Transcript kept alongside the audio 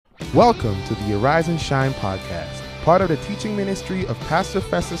Welcome to the Arise and Shine podcast, part of the teaching ministry of Pastor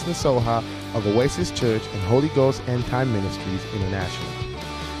Festus Nasoha of Oasis Church and Holy Ghost End Time Ministries International.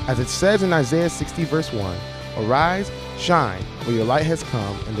 As it says in Isaiah 60 verse 1, arise, shine, for your light has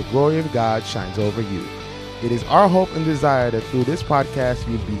come, and the glory of God shines over you. It is our hope and desire that through this podcast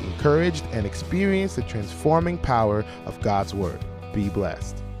you would be encouraged and experience the transforming power of God's Word. Be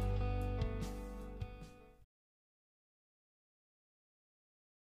blessed.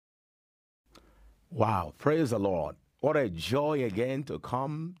 Wow, praise the Lord. What a joy again to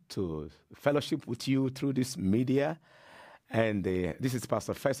come to fellowship with you through this media. And this is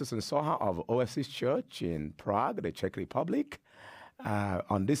Pastor Festus Nasoha of Oasis Church in Prague, the Czech Republic,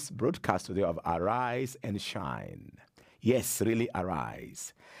 on this broadcast today of Arise and Shine. Yes, really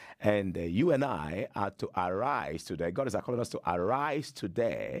arise. And you and I are to arise today. God is calling us to arise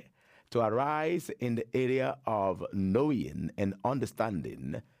today, to arise in the area of knowing and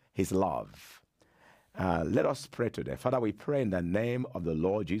understanding His love. Let us pray today. Father, we pray in the name of the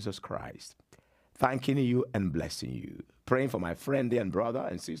Lord Jesus Christ, thanking you and blessing you. Praying for my friend and brother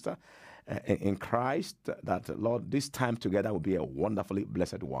and sister in Christ, that, Lord, this time together will be a wonderfully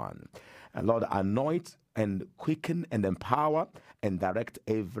blessed one. And Lord, anoint and quicken and empower and direct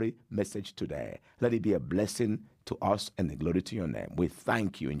every message today. Let it be a blessing to us and a glory to your name. We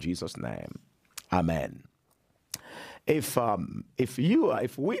thank you in Jesus' name. Amen. If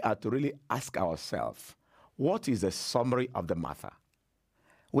we are to really ask ourselves, what is the summary of the matter?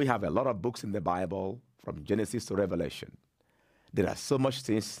 We have a lot of books in the Bible, from Genesis to Revelation. There are so much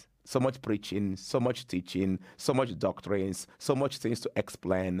things, so much preaching, so much teaching, so much doctrines, so much things to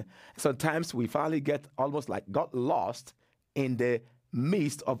explain. Sometimes we finally got lost in the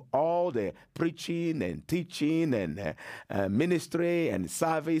midst of all the preaching and teaching and ministry and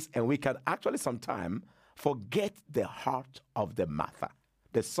service, and we can actually sometimes forget the heart of the matter,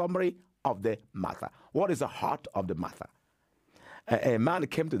 the summary of the matter. What is the heart of the matter? A man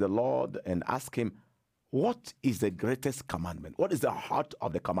came to the Lord and asked him, what is the greatest commandment? What is the heart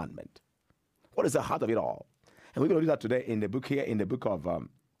of the commandment? What is the heart of it all? And we're going to do that today in the book here, in the book of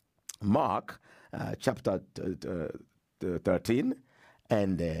Mark, chapter 13.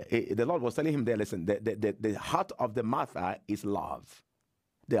 And the Lord was telling him there, listen, the heart of the matter is love.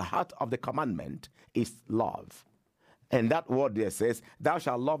 The heart of the commandment is love. And that word there says, thou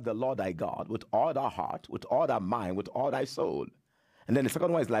shalt love the Lord thy God with all thy heart, with all thy mind, with all thy soul. And then the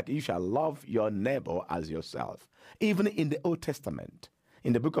second one is like, you shall love your neighbor as yourself. Even in the Old Testament,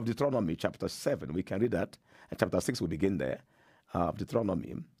 in the book of Deuteronomy, chapter 7, we can read that. And chapter 6, we begin there,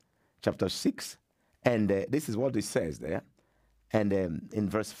 Deuteronomy, chapter 6. And this is what it says there. And in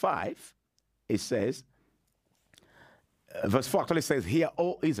verse 5, it says, verse 4 actually says, hear,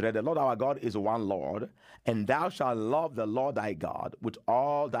 O Israel, the Lord our God is one Lord, and thou shalt love the Lord thy God with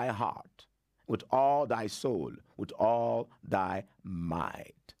all thy heart, with all thy soul, with all thy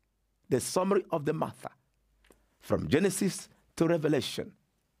mind. The summary of the matter, from Genesis to Revelation.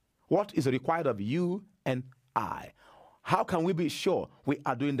 What is required of you and I? How can we be sure we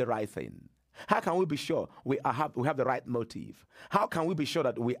are doing the right thing? How can we be sure we have the right motive? How can we be sure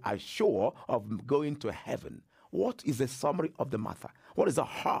that we are sure of going to heaven? What is the summary of the matter? What is the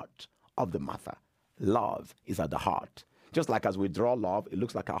heart of the matter? Love is at the heart. Just like as we draw love, it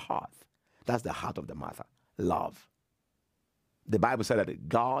looks like a heart. That's the heart of the matter. Love. The Bible said that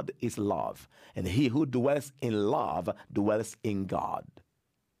God is love, and he who dwells in love dwells in God.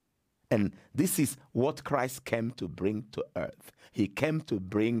 And this is what Christ came to bring to earth. He came to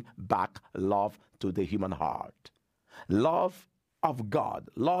bring back love to the human heart. Love of God.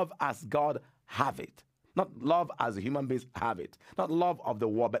 Love as God have it. Not love as human beings have it. Not love of the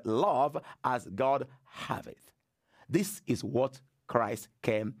world, but love as God have it. This is what Christ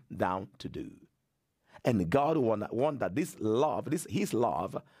came down to do. And God want that this love, his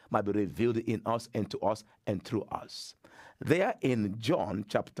love, might be revealed in us and to us and through us. There in John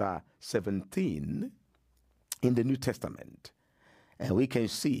chapter 17 in the New Testament, and we can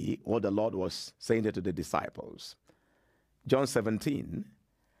see what the Lord was saying there to the disciples. John 17,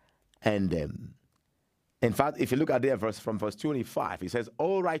 and in fact, if you look at there from verse 25, he says,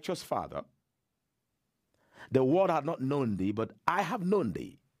 O righteous Father, the world had not known thee, but I have known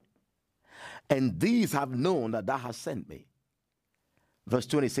thee. And these have known that thou hast sent me. Verse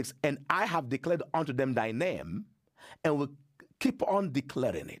 26, and I have declared unto them thy name, and will keep on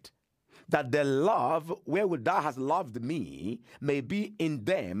declaring it, that the love wherewith thou hast loved me may be in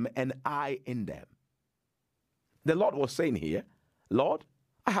them, and I in them. The Lord was saying here, Lord,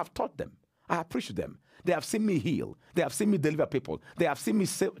 I have taught them, I have preached to them They have seen me heal. They have seen me deliver people. They have seen me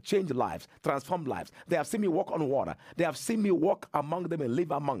change lives, transform lives. They have seen me walk on water. They have seen me walk among them and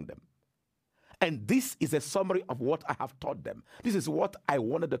live among them. And this is a summary of what I have taught them. This is what I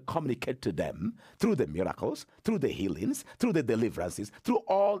wanted to communicate to them through the miracles, through the healings, through the deliverances, through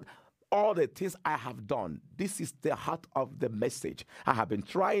all the things I have done. This is the heart of the message. I have been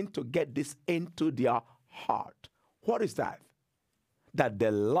trying to get this into their heart. What is that? That the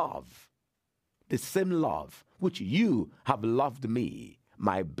love, the same love which you have loved me,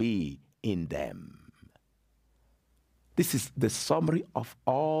 might be in them. This is the summary of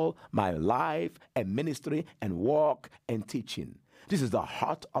all my life and ministry and work and teaching. This is the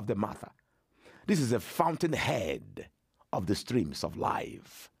heart of the matter. This is the fountainhead of the streams of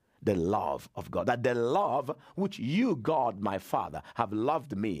life, the love of God. That the love which you, God, my Father, have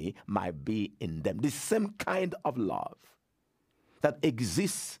loved me might be in them. The same kind of love that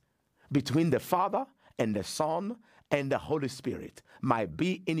exists between the Father and the Son and the Holy Spirit might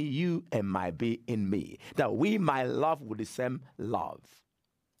be in you and might be in me, that we might love with the same love.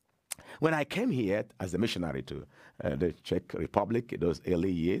 When I came here as a missionary to the Czech Republic in those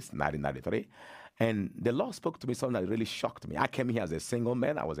early years, 1993, and the Lord spoke to me something that really shocked me. I came here as a single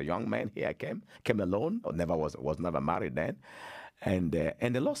man. I was a young man. Here I came alone, or was never married then. And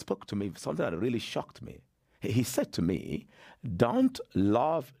the Lord spoke to me something that really shocked me. He said to me, don't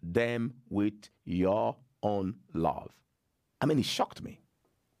love them with your own love. I mean, it shocked me.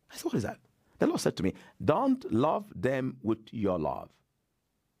 I said, what is that? The Lord said to me, don't love them with your love.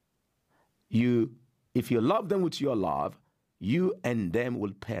 If you love them with your love, you and them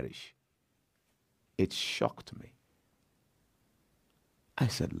will perish. It shocked me. I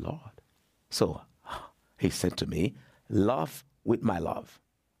said, Lord. So he said to me, love with my love.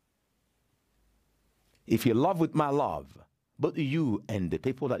 If you love with my love, both you and the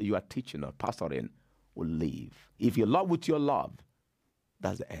people that you are teaching or pastoring will leave. If you love with your love,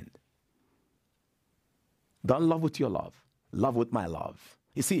 that's the end. Don't love with your love. Love with my love.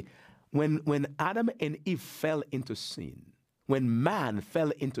 You see, when Adam and Eve fell into sin, when man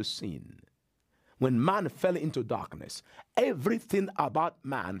fell into sin, when man fell into darkness, everything about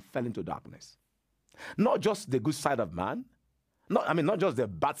man fell into darkness. Not just the good side of man, not just the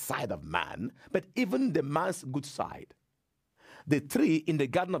bad side of man, but even the man's good side. The tree in the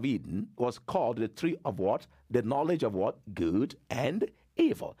Garden of Eden was called the tree of what? The knowledge of what? Good and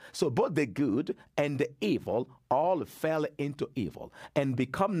evil. So both the good and the evil all fell into evil and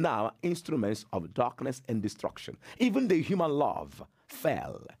become now instruments of darkness and destruction. Even the human love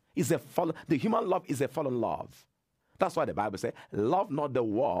fell. The human love is a fallen love. That's why the Bible says, love not the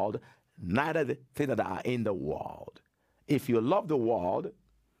world, neither the things that are in the world. If you love the world,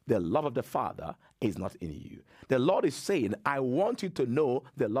 the love of the Father is not in you. The Lord is saying, I want you to know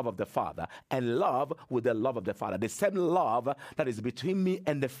the love of the Father and love with the love of the Father. The same love that is between me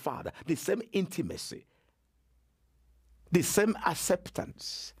and the Father. The same intimacy. The same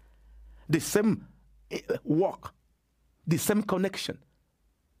acceptance. The same walk. The same connection.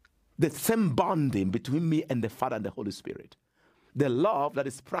 The same bonding between me and the Father and the Holy Spirit. The love that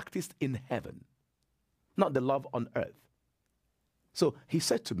is practiced in heaven. Not the love on earth. So he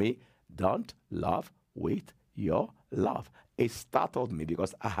said to me, don't love with your love. It startled me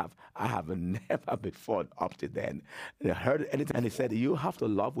because I have never before up to then heard anything. And he said, you have to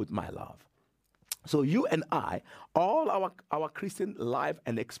love with my love. So you and I, all our Christian life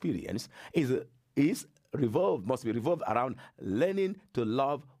and experience must be revolved around learning to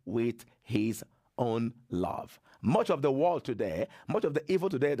love with his own love. Much of the world today, much of the evil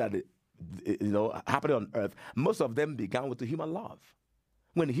today that happening on earth, most of them began with the human love.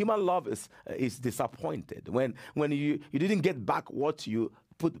 When human love is disappointed, when you didn't get back what you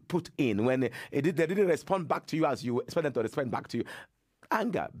put in, when they didn't respond back to you as you expect them to respond back to you,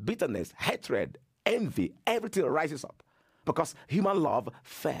 anger, bitterness, hatred, envy, everything rises up because human love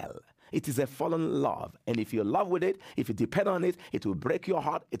fell. It is a fallen love, and if you love with it, if you depend on it, it will break your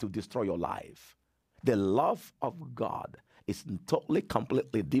heart, it will destroy your life. The love of God is totally,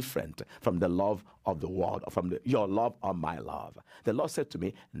 completely different from the love of the world, or from your love or my love. The Lord said to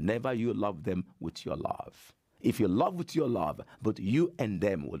me, never you love them with your love. If you love with your love, but you and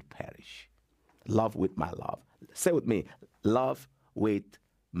them will perish. Love with my love. Say with me, love with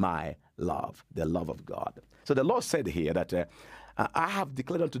my love, the love of God. So the Lord said here that I have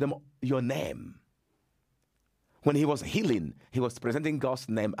declared unto them your name. When he was healing, he was presenting God's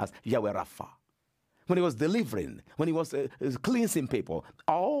name as Yahweh Rapha. when he was delivering, when he was cleansing people,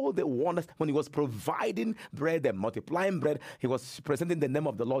 all the wonders, when he was providing bread and multiplying bread, he was presenting the name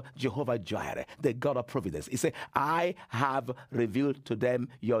of the Lord, Jehovah Jireh, the God of providence. He said, I have revealed to them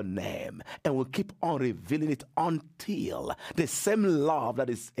your name, and will keep on revealing it until the same love that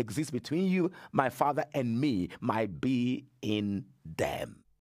exists between you, my Father, and me might be in them.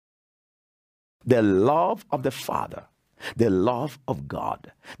 The love of the Father, the love of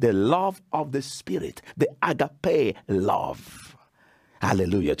God, the love of the Spirit, the agape love.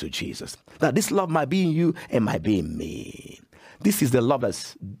 Hallelujah to Jesus. That this love might be in you and might be in me. This is the love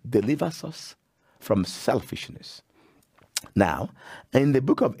that delivers us from selfishness. Now, in the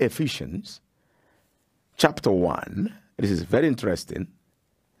book of Ephesians, chapter 1, this is very interesting.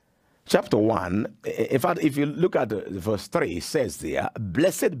 Chapter 1, in fact, if you look at verse 3, it says there,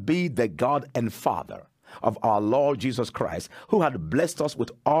 blessed be the God and Father of our Lord Jesus Christ, who had blessed us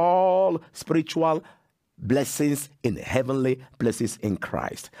with all spiritual blessings in heavenly places in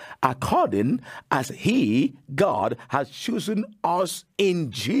Christ, according as he, God, has chosen us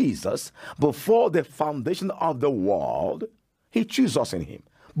in Jesus before the foundation of the world. He chose us in him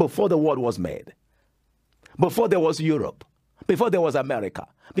before the world was made, before there was Europe, before there was America,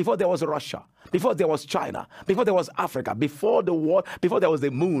 before there was Russia, before there was China, before there was Africa, before the world, before there was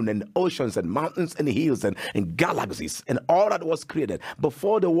the moon and oceans and mountains and hills and galaxies and all that was created.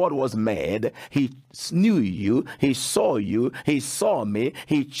 Before the world was made, he knew you, he saw me,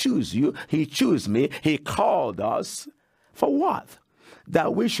 he chose you, he chose me, he called us for what?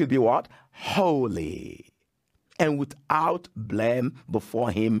 That we should be what? Holy and without blame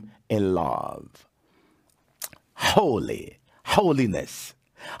before him in love. Holy. Holiness.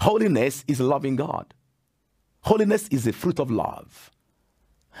 Holiness is loving God. Holiness is the fruit of love.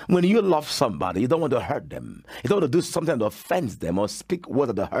 When you love somebody, you don't want to hurt them. You don't want to do something that offends them or speak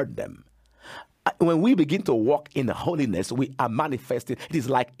words that hurt them. When we begin to walk in holiness, we are manifesting. It is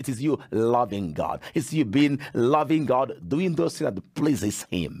like it is you loving God. It's you being loving God, doing those things that pleases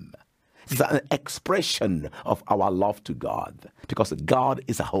him. It's an expression of our love to God, because God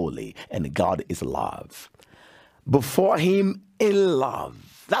is holy and God is love. Before him in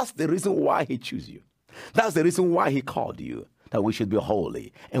love. That's the reason why he chose you. That's the reason why he called you, that we should be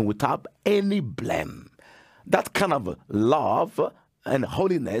holy and without any blame. That kind of love and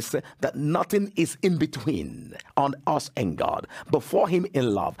holiness, that nothing is in between on us and God. Before him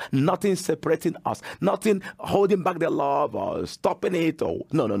in love, nothing separating us, nothing holding back the love or stopping it. Or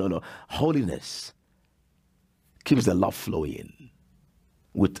no. Holiness keeps the love flowing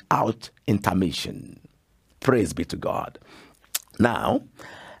without intermission. Praise be to God. Now,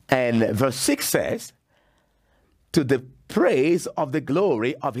 and verse 6 says, to the praise of the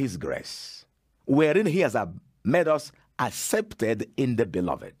glory of his grace, wherein he has made us accepted in the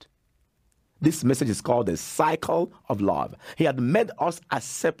beloved. This message is called the cycle of love. He had made us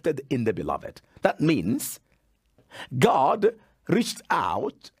accepted in the beloved. That means God reached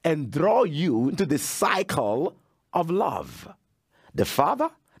out and drew you into the cycle of love. The Father,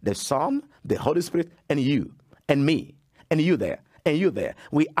 the Son, the Holy Spirit, and you, and me, and you there, and you there.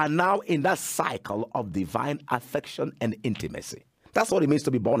 We are now in that cycle of divine affection and intimacy. That's what it means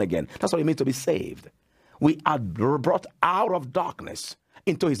to be born again. That's what it means to be saved. We are brought out of darkness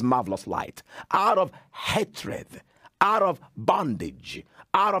into his marvelous light, out of hatred, out of bondage,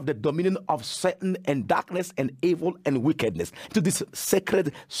 out of the dominion of Satan and darkness and evil and wickedness, to this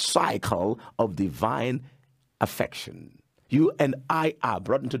sacred cycle of divine affection. You and I are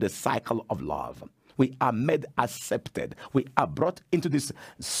brought into the cycle of love. We are made accepted. We are brought into this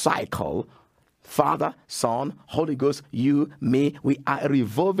cycle. Father, Son, Holy Ghost, you, me, we are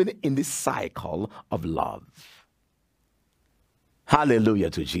revolving in this cycle of love.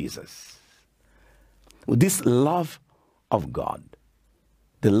 Hallelujah to Jesus. With this love of God,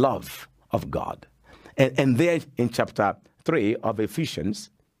 the love of God. And there in chapter 3 of Ephesians,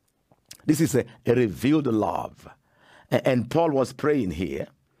 this is a revealed love. And Paul was praying here,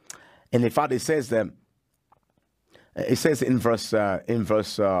 and in fact, it says in verse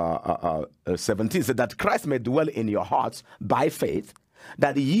 17, said that Christ may dwell in your hearts by faith,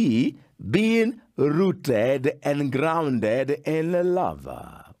 that ye, being rooted and grounded in love.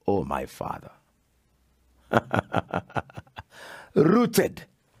 Oh, my Father. Rooted.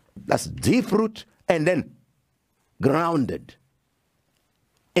 That's deep root, and then grounded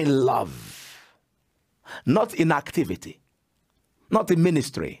in love. Not in activity, not in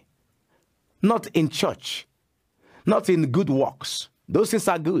ministry, not in church, not in good works. Those things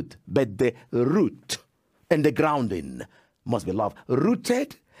are good, but the root and the grounding must be love.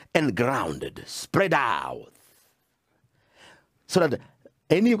 Rooted and grounded, spread out, so that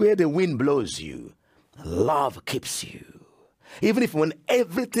anywhere the wind blows you, Love keeps you. Even if when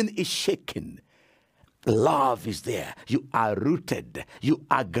everything is shaken, love is there. You are rooted. You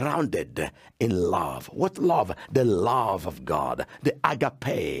are grounded in love. What love? The love of God, the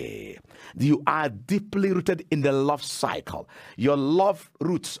agape. You are deeply rooted in the love cycle. Your love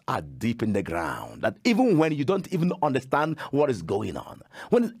roots are deep in the ground. That even when you don't even understand what is going on,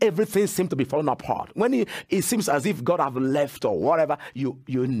 when everything seems to be falling apart, when it seems as if God have left or whatever, you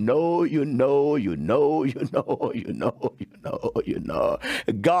know.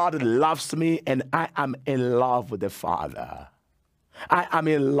 God loves me, and I am in love with the Father. I am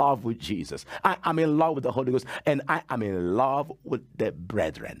in love with Jesus. I am in love with the Holy Ghost, and I am in love with the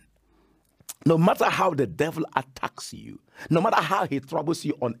brethren. No matter how the devil attacks you, no matter how he troubles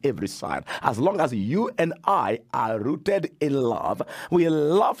you on every side, as long as you and I are rooted in love, we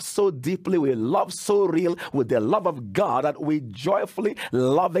love so deeply, we love so real with the love of God that we joyfully,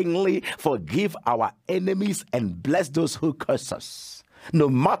 lovingly forgive our enemies and bless those who curse us. No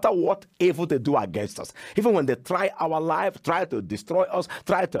matter what evil they do against us, even when they try our life, try to destroy us,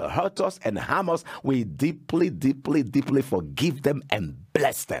 try to hurt us and harm us, we deeply, deeply, deeply forgive them and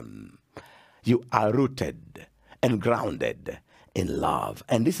bless them. You are rooted and grounded in love.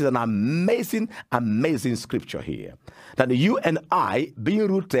 And this is an amazing, amazing scripture here. That you and I, being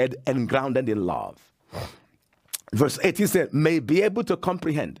rooted and grounded in love. Verse 18 said, may be able to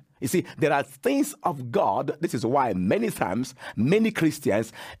comprehend. You see, there are things of God. This is why many times, many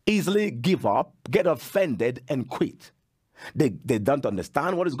Christians easily give up, get offended, and quit. They don't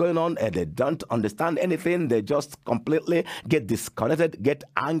understand what is going on, and they don't understand anything. They just completely get disconnected, get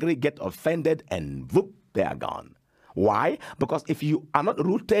angry, get offended, and whoop, they are gone. Why? Because if you are not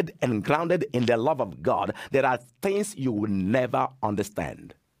rooted and grounded in the love of God, there are things you will never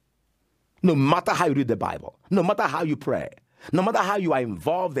understand. No matter how you read the Bible, no matter how you pray, no matter how you are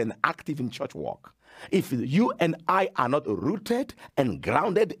involved and active in church work, if you and I are not rooted and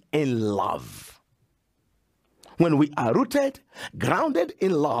grounded in love, when we are rooted, grounded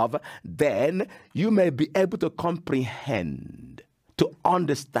in love, then you may be able to comprehend, to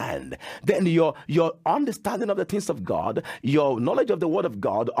understand. Then your understanding of the things of God, your knowledge of the Word of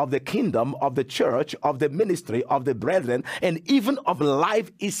God, of the kingdom, of the church, of the ministry, of the brethren, and even of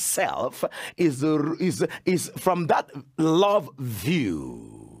life itself is from that love view.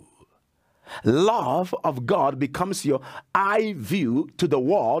 Love of God becomes your eye view to the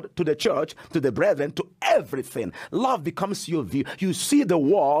world, to the church, to the brethren, to everything. Love becomes your view. You see the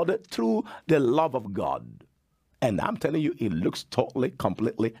world through the love of God. And I'm telling you, it looks totally,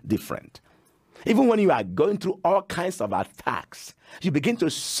 completely different. Even when you are going through all kinds of attacks, you begin to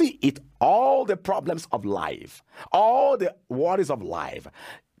see it, all the problems of life, all the worries of life.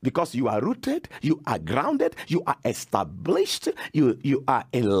 Because you are rooted, you are grounded, you are established, you are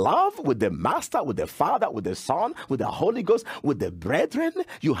in love with the Master, with the Father, with the Son, with the Holy Ghost, with the brethren.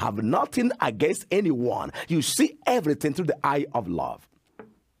 You have nothing against anyone. You see everything through the eye of love.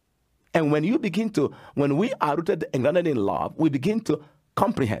 And when we are rooted and grounded in love, we begin to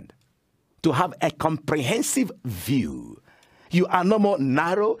comprehend, to have a comprehensive view. You are no more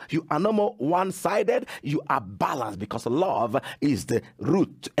narrow. You are no more one-sided. You are balanced, because love is the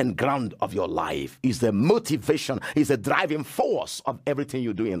root and ground of your life, is the motivation, is the driving force of everything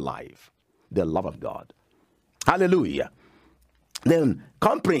you do in life. The love of God. Hallelujah. Then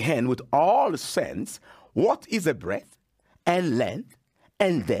comprehend with all sense what is the breadth and length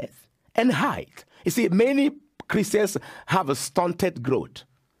and depth and height. You see, many Christians have a stunted growth.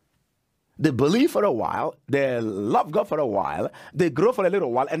 They believe for a while, they love God for a while, they grow for a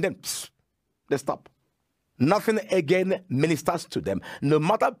little while, and then they stop. Nothing again ministers to them. No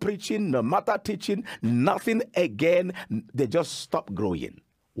matter preaching, no matter teaching, nothing again, they just stop growing.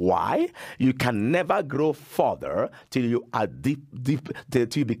 Why? You can never grow further till you are till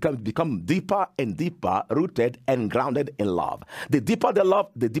you become deeper and deeper rooted and grounded in love. The deeper the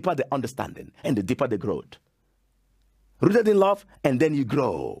love, the deeper the understanding, and the deeper the growth. Rooted in love, and then you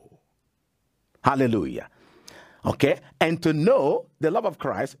grow. Hallelujah. Okay? And to know the love of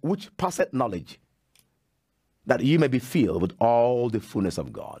Christ, which passeth knowledge, that you may be filled with all the fullness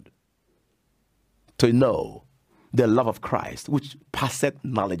of God. To know the love of Christ, which passeth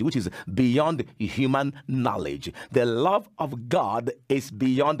knowledge, which is beyond human knowledge. The love of God is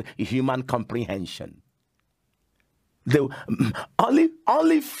beyond human comprehension.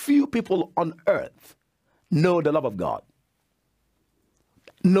 Only few people on earth know the love of God,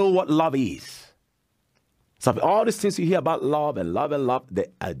 know what love is. So all these things you hear about love and love and love, they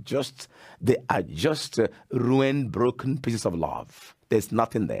are just ruined, broken pieces of love. There's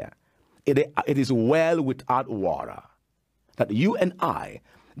nothing there. It is well without water. That you and I,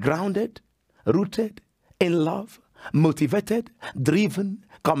 grounded, rooted in love, motivated, driven,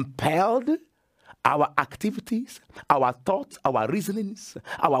 compelled. Our activities, our thoughts, our reasonings,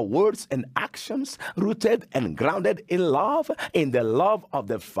 our words and actions, rooted and grounded in love, in the love of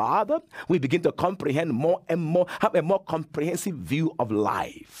the Father, we begin to comprehend more and more, have a more comprehensive view of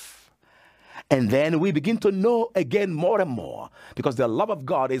life. And then we begin to know again more and more, because the love of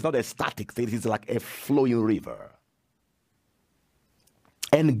God is not a static thing, it is like a flowing river.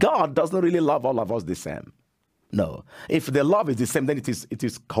 And God doesn't really love all of us the same. No. If the love is the same, then it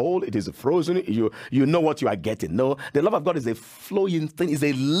is cold, it is frozen, you know what you are getting. No, the love of God is a flowing thing, is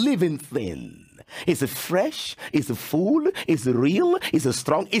a living thing. It's fresh, it's full, it's real, it's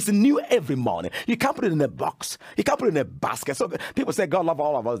strong, it's new every morning. You can't put it in a box, you can't put it in a basket. So people say God loves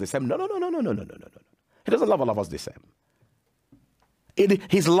all of us the same. No. He doesn't love all of us the same.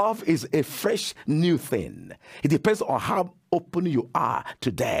 His love is a fresh new thing. It depends on how open you are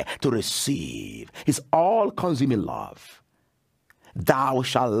today to receive. It's all-consuming love. Thou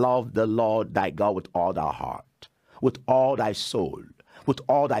shalt love the Lord thy God with all thy heart, with all thy soul, with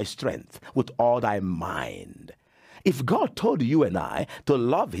all thy strength, with all thy mind. If God told you and I to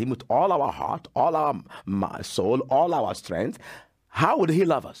love him with all our heart, all our soul, all our strength, how would he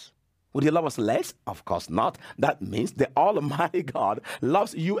love us? Would he love us less? Of course not. That means the Almighty God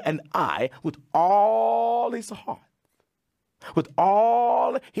loves you and I with all his heart, with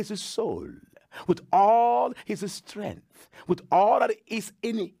all his soul, with all his strength, with all that is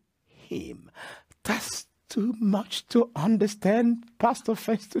in him. That's too much to understand, Pastor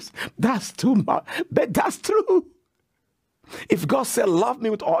Festus. That's too much. But that's true. If God said, love me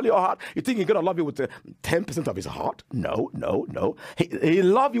with all your heart, you think he's going to love you with 10% of his heart? No. He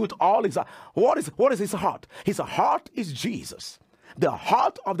loves you with all his heart. What is his heart? His heart is Jesus. The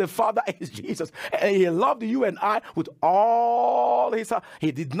heart of the Father is Jesus. And he loved you and I with all his heart.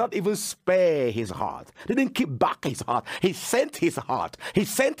 He did not even spare his heart. He didn't keep back his heart. He sent his heart. He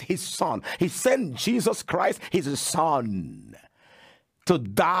sent his son. He sent Jesus Christ, his son, to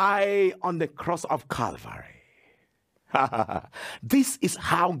die on the cross of Calvary. This is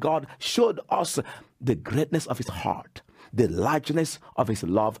how God showed us the greatness of his heart, the largeness of his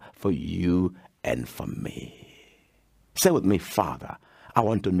love for you and for me. Say with me, Father, I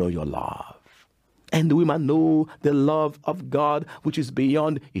want to know your love. And we might know the love of God, which is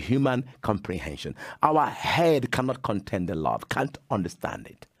beyond human comprehension. Our head cannot contain the love, can't understand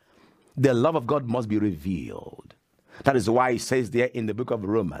it. The love of God must be revealed. That is why it says there in the book of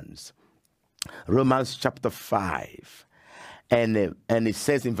Romans chapter 5, and it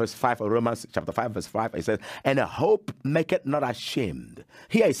says in verse 5 of Romans chapter 5, verse 5, it says, and hope maketh not ashamed.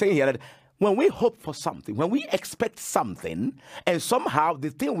 Here it's saying here that when we hope for something, when we expect something, and somehow the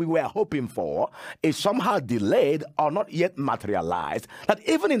thing we were hoping for is somehow delayed or not yet materialized, that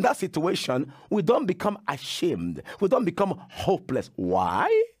even in that situation, we don't become ashamed. We don't become hopeless. Why?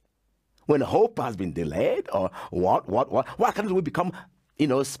 When hope has been delayed, or what? Why can't we become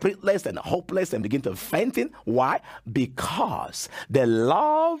spiritless and hopeless and begin to fainting? Why? Because the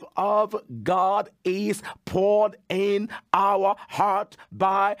love of God is poured in our heart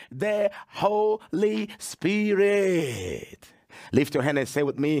by the Holy Spirit. Lift your hand and say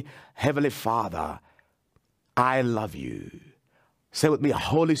with me, Heavenly Father, I love you. Say with me,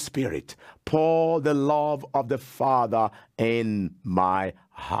 Holy Spirit, pour the love of the Father in my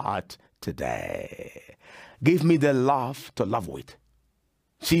heart today. Give me the love to love with.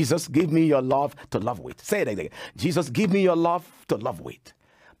 Jesus, give me your love to love with. Say it again. Jesus, give me your love to love with.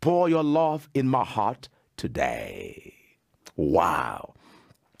 Pour your love in my heart today. Wow.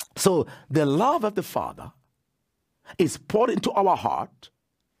 So the love of the Father is poured into our heart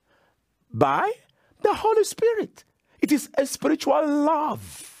by the Holy Spirit. It is a spiritual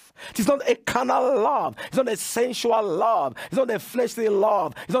love. It is not a carnal love. It's not a sensual love. It's not a fleshly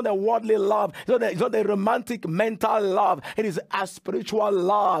love. It's not a worldly love. It's not a romantic mental love. It is a spiritual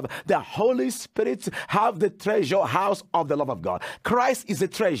love. The Holy Spirit have the treasure house of the love of God. Christ is a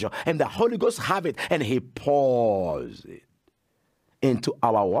treasure, and the Holy Ghost have it, and he pours it into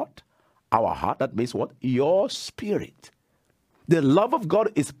our what? Our heart. That means what? Your spirit. The love of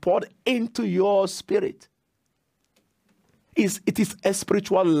God is poured into your spirit. It is a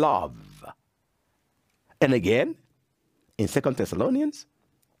spiritual love. And again, in 2 Thessalonians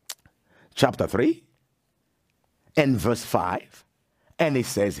chapter 3 and verse 5, and it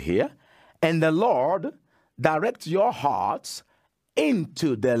says here, and the Lord direct your hearts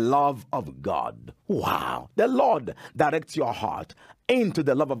into the love of God. Wow. The Lord directs your heart into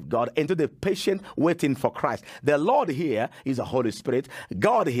the love of God, into the patient waiting for Christ. The Lord here is the Holy Spirit.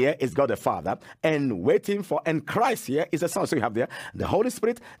 God here is God the Father, and Christ here is the Son. So you have there the Holy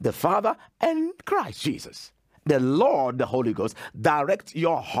Spirit, the Father, and Christ Jesus. The Lord, the Holy Ghost, direct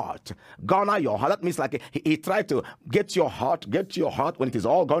your heart, garner your heart. That means like he tried to get your heart when it is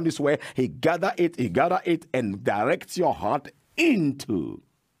all gone this way. He gather it, and directs your heart into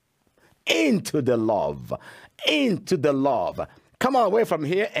the love, Come away from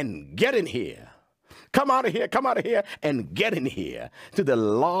here and get in here. Come out of here and get in here to the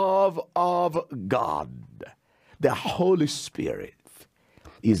love of God. The Holy Spirit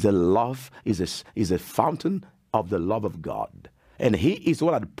is the love, is a fountain of the love of God. And he is the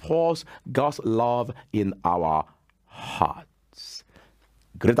one that pours God's love in our hearts.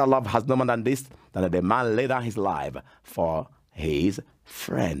 Greater love has no man than this, than that the man lay down his life for his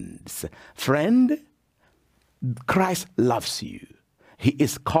friends. Friend, Christ loves you. He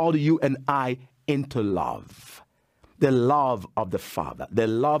is called you and I into love. The love of the Father, the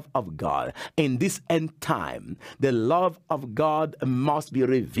love of God. In this end time, the love of God must be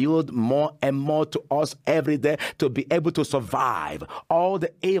revealed more and more to us every day to be able to survive all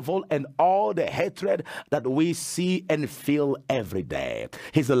the evil and all the hatred that we see and feel every day.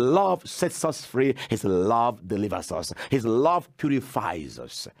 His love sets us free. His love delivers us. His love purifies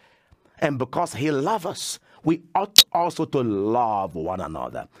us. And because he loves us, we ought also to love one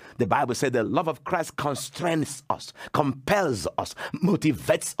another. The Bible said the love of Christ constrains us, compels us,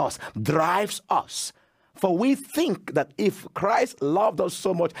 motivates us, drives us. For we think that if Christ loved us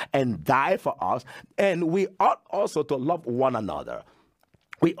so much and died for us, and we ought also to love one another.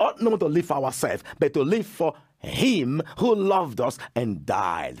 We ought not to live for ourselves, but to live for him who loved us and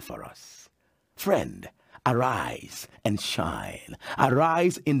died for us. Friend, arise and shine.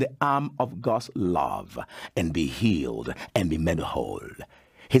 Arise in the arm of God's love and be healed and be made whole.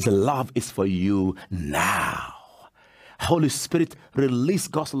 His love is for you now. Holy Spirit, release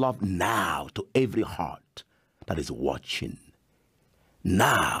God's love now to every heart that is watching.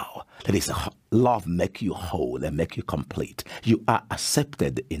 Now, let his love make you whole and make you complete. You are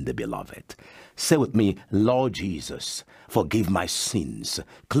accepted in the beloved. Say with me, Lord Jesus, forgive my sins.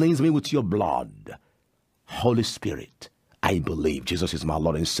 Cleanse me with your blood. Holy Spirit, I believe Jesus is my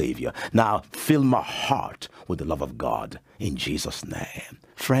Lord and Savior. Now fill my heart with the love of God in Jesus' name.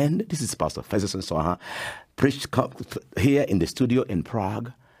 Friend, this is Pastor Festus Nsoha, preached here in the studio in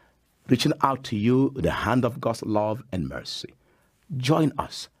Prague, reaching out to you with the hand of God's love and mercy. Join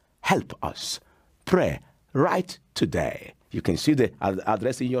us, help us, pray right today. You can see the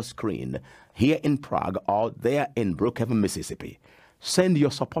address in your screen here in Prague or there in Brookhaven, Mississippi. Send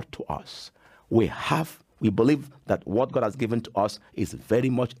your support to us. We believe that what God has given to us is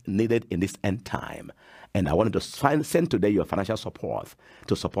very much needed in this end time. And I wanted to send today your financial support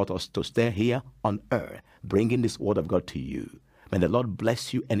to support us to stay here on earth, bringing this word of God to you. May the Lord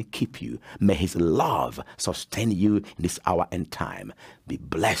bless you and keep you. May his love sustain you in this hour and time. Be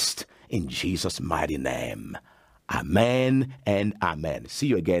blessed in Jesus' mighty name. Amen and amen. See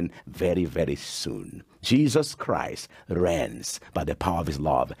you again very, very soon. Jesus Christ reigns by the power of his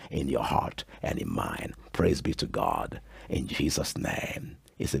love in your heart and in mine. Praise be to God in Jesus' name.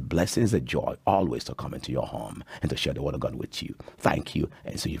 It's a blessing, it's a joy always to come into your home and to share the word of God with you. Thank you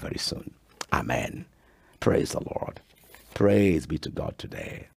and see you very soon. Amen. Praise the Lord. Praise be to God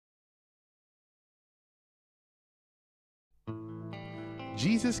today.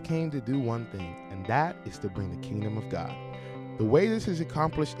 Jesus came to do one thing, and that is to bring the kingdom of God. The way this is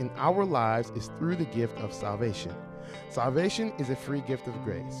accomplished in our lives is through the gift of salvation. Salvation is a free gift of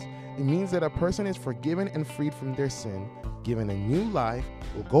grace. It means that a person is forgiven and freed from their sin, given a new life,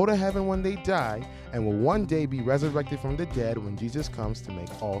 will go to heaven when they die, and will one day be resurrected from the dead when Jesus comes to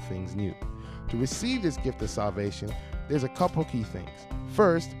make all things new. To receive this gift of salvation, there's a couple key things.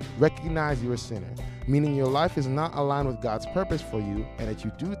 First, recognize you're a sinner, meaning your life is not aligned with God's purpose for you and that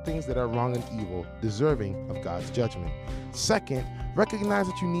you do things that are wrong and evil, deserving of God's judgment. Second, recognize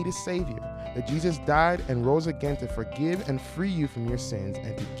that you need a Savior, that Jesus died and rose again to forgive and free you from your sins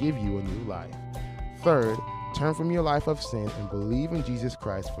and to give you a new life. Third, turn from your life of sin and believe in Jesus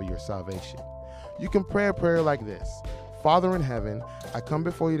Christ for your salvation. You can pray a prayer like this. Father in heaven, I come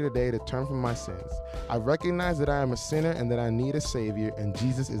before you today to turn from my sins. I recognize that I am a sinner and that I need a Savior, and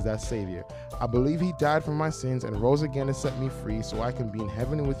Jesus is that Savior. I believe he died for my sins and rose again to set me free so I can be in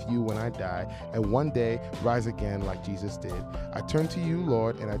heaven with you when I die and one day rise again like Jesus did. I turn to you,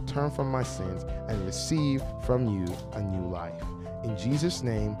 Lord, and I turn from my sins and receive from you a new life. In Jesus'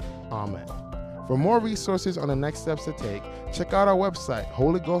 name, amen. For more resources on the next steps to take, check out our website,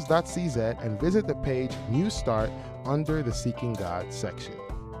 holyghost.cz, and visit the page New Start under the Seeking God section.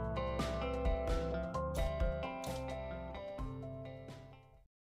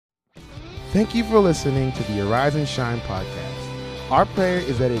 Thank you for listening to the Arise and Shine podcast. Our prayer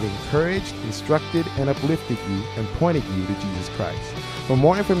is that it encouraged, instructed, and uplifted you and pointed you to Jesus Christ. For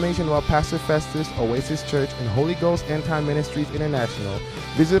more information about Pastor Festus, Oasis Church, and Holy Ghost End Time Ministries International,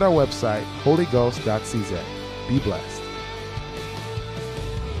 visit our website, holyghost.cz. Be blessed.